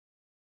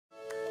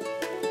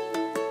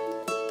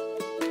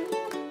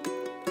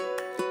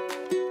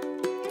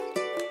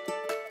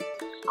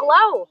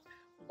Hello!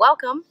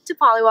 Welcome to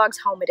Polliwogs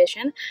Home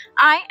Edition.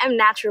 I am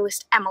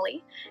naturalist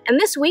Emily, and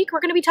this week we're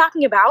going to be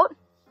talking about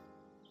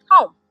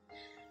home.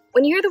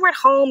 When you hear the word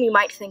home, you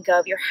might think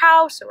of your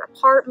house or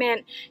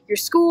apartment, your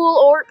school,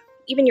 or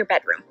even your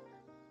bedroom.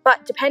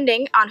 But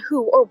depending on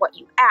who or what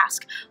you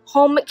ask,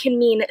 home can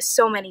mean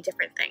so many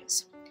different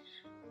things.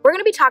 We're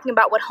going to be talking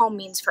about what home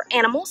means for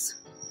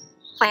animals,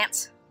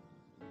 plants,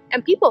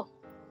 and people.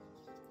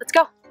 Let's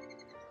go.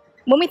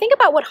 When we think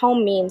about what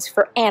home means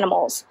for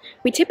animals,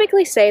 we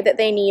typically say that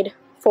they need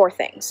 4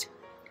 things: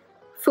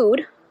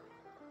 food,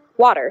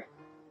 water,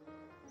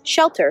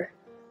 shelter,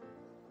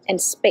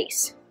 and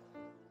space.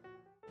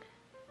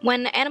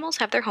 When animals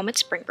have their home at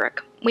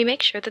Springbrook, we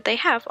make sure that they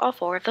have all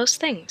 4 of those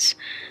things.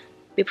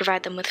 We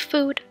provide them with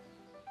food,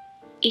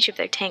 each of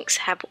their tanks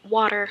have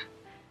water,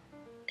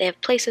 they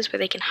have places where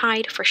they can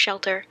hide for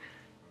shelter,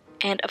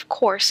 and of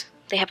course,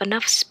 they have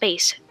enough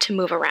space to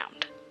move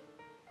around.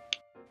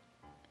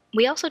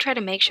 We also try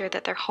to make sure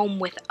that their home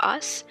with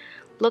us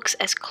looks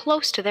as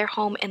close to their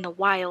home in the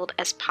wild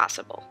as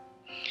possible.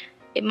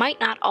 It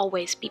might not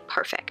always be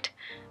perfect,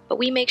 but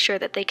we make sure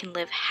that they can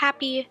live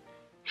happy,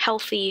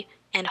 healthy,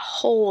 and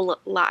whole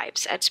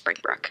lives at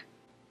Springbrook.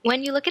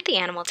 When you look at the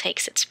animal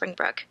tanks at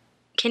Springbrook,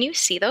 can you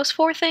see those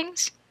 4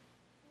 things?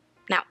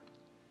 Now,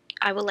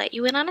 I will let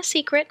you in on a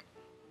secret.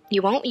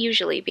 You won't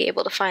usually be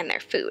able to find their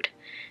food.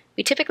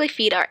 We typically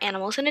feed our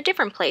animals in a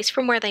different place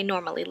from where they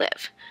normally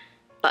live.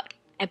 But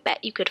I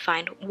bet you could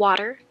find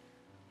water,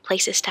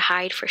 places to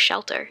hide for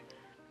shelter,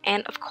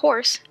 and of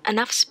course,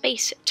 enough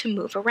space to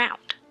move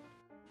around.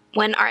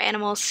 When our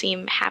animals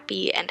seem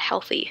happy and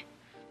healthy,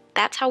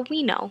 that's how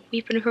we know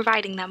we've been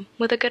providing them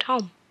with a good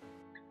home.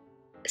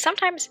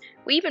 Sometimes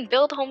we even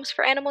build homes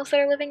for animals that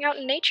are living out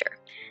in nature.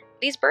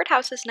 These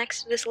birdhouses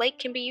next to this lake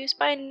can be used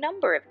by a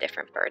number of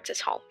different birds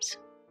as homes.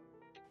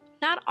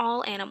 Not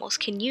all animals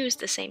can use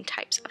the same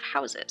types of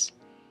houses.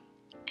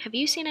 Have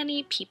you seen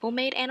any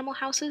people-made animal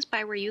houses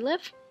by where you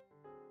live?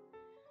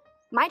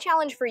 My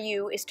challenge for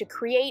you is to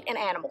create an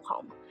animal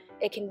home.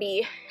 It can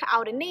be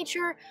out in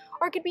nature,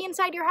 or it could be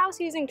inside your house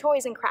using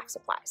toys and craft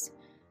supplies.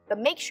 But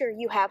make sure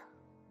you have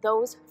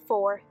those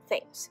 4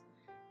 things: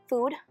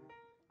 food,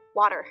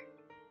 water,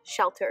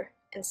 shelter,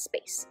 and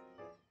space.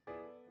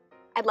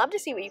 I'd love to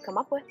see what you come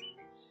up with.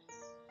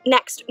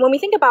 Next, when we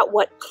think about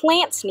what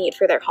plants need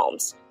for their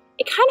homes,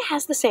 it kind of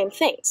has the same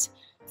things: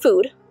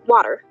 food,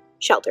 water,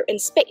 shelter,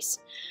 and space.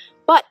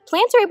 But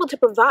plants are able to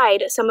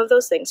provide some of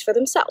those things for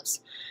themselves.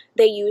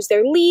 They use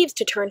their leaves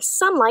to turn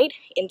sunlight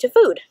into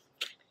food.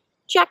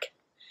 Check.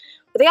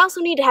 But they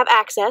also need to have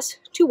access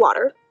to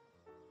water,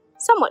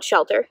 somewhat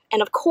shelter,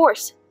 and of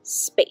course,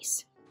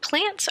 space.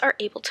 Plants are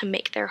able to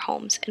make their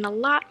homes in a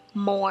lot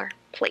more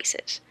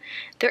places.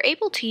 They're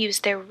able to use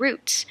their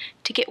roots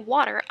to get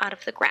water out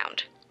of the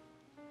ground.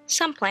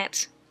 Some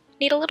plants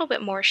need a little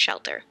bit more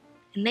shelter,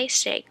 and they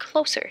stay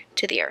closer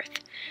to the earth.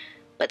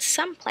 But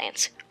some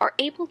plants are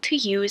able to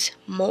use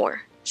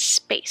more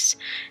space,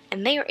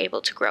 and they are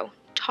able to grow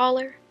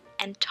taller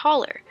and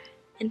taller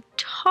and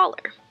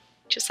taller,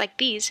 just like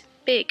these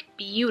big,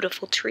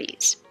 beautiful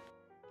trees.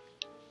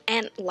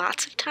 And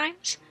lots of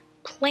times,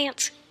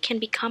 plants can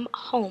become a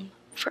home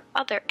for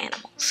other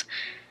animals.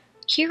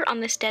 Here on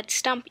this dead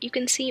stump, you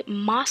can see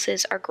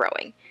mosses are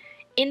growing.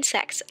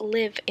 Insects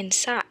live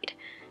inside.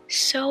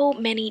 So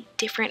many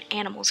different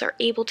animals are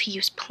able to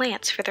use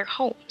plants for their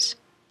homes.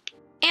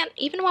 And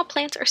even while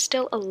plants are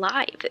still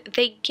alive,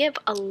 they give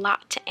a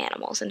lot to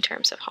animals in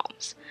terms of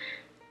homes.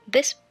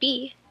 This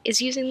bee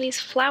is using these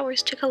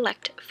flowers to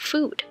collect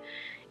food,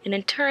 and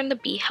in turn the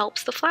bee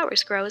helps the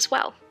flowers grow as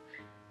well.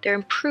 They're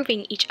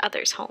improving each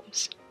other's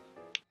homes.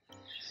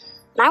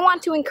 And I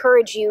want to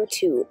encourage you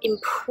to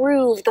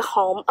improve the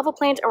home of a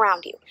plant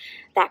around you.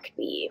 That could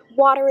be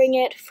watering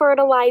it,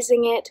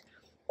 fertilizing it,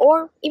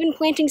 or even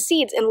planting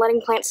seeds and letting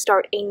plants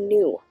start a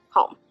new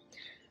home.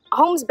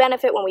 Homes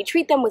benefit when we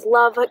treat them with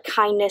love,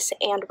 kindness,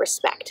 and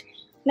respect.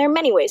 And there are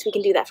many ways we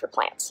can do that for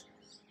plants.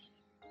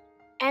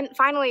 And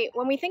finally,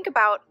 when we think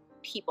about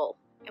people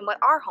and what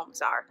our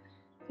homes are,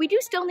 we do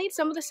still need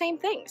some of the same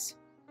things: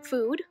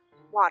 food,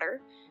 water,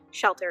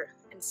 shelter,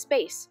 and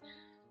space.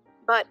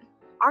 But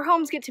our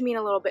homes get to mean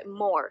a little bit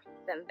more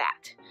than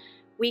that.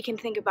 We can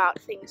think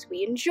about things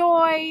we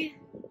enjoy,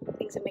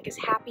 things that make us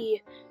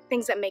happy,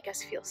 things that make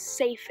us feel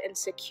safe and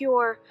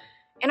secure.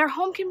 And our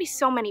home can be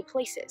so many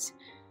places.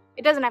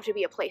 It doesn't have to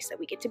be a place that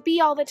we get to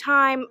be all the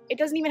time. It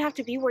doesn't even have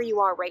to be where you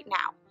are right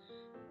now.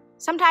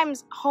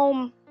 Sometimes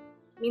home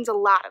means a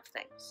lot of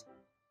things.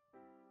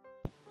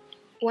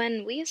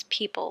 When we as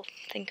people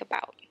think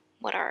about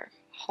what our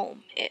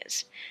home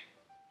is,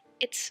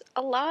 it's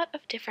a lot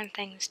of different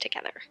things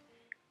together.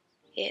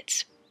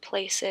 It's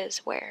places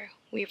where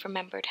we've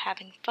remembered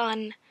having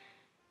fun,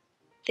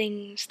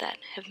 things that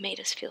have made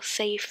us feel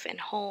safe and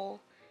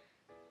whole,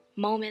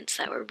 moments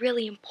that were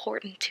really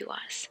important to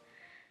us.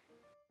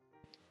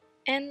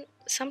 And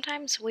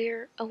sometimes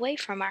we're away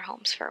from our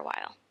homes for a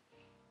while,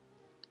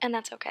 and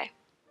that's okay.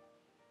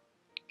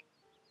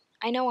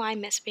 I know I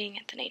miss being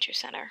at the nature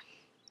center,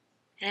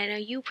 And I know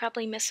you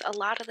probably miss a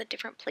lot of the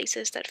different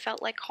places that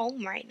felt like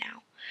home right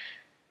now.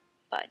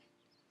 But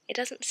it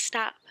doesn't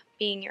stop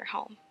being your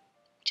home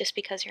just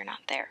because you're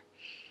not there.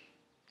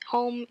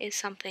 Home is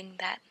something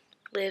that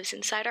lives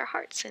inside our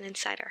hearts and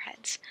inside our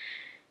heads.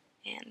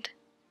 And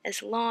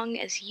as long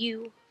as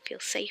you feel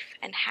safe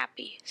and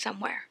happy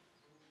somewhere,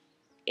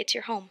 it's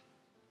your home.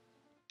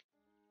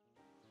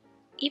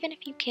 Even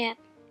if you can't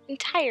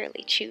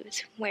entirely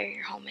choose where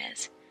your home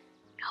is,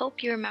 I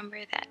hope you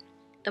remember that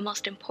the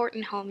most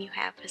important home you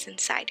have is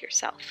inside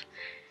yourself.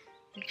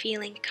 And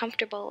feeling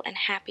comfortable and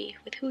happy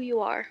with who you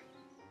are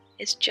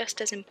is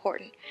just as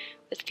important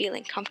with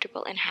feeling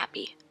comfortable and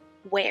happy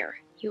where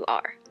you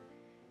are.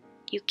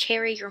 You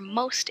carry your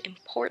most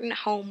important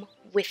home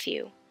with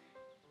you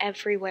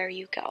everywhere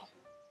you go.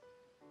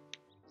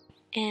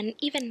 And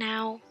even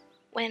now,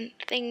 when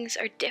things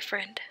are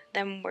different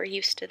than we're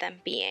used to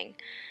them being,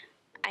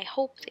 I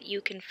hope that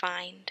you can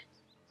find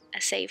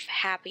a safe,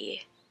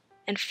 happy,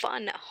 and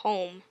fun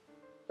home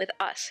with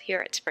us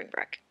here at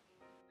Springbrook.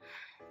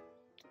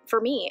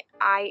 For me,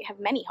 I have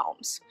many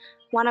homes.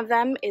 One of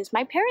them is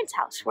my parents'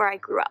 house where I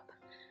grew up.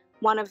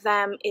 One of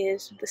them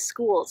is the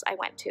schools I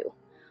went to.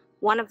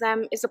 One of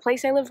them is the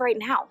place I live right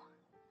now.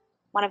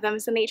 One of them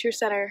is the nature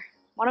center.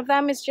 One of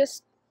them is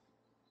just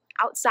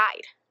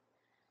outside.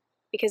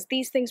 Because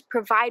these things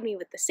provide me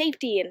with the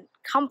safety and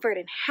comfort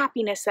and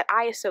happiness that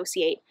I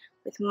associate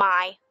with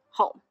my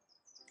home.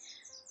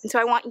 And so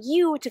I want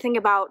you to think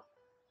about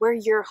where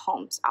your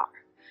homes are.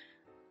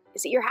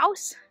 Is it your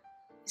house?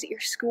 Is it your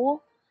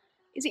school?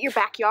 Is it your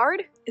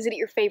backyard? Is it at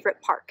your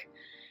favorite park?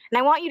 And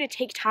I want you to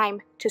take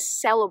time to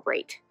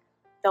celebrate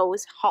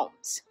those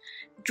homes.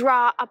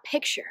 Draw a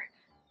picture.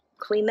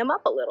 Clean them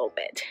up a little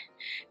bit.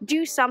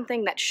 Do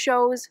something that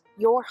shows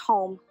your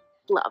home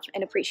love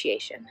and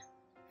appreciation.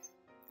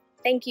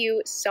 Thank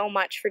you so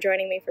much for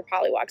joining me for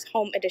Polliwogs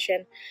Home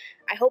Edition.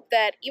 I hope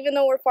that even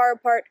though we're far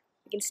apart,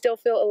 we can still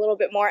feel a little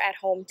bit more at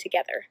home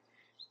together.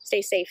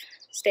 Stay safe,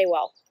 stay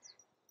well.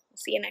 We'll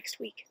see you next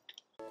week.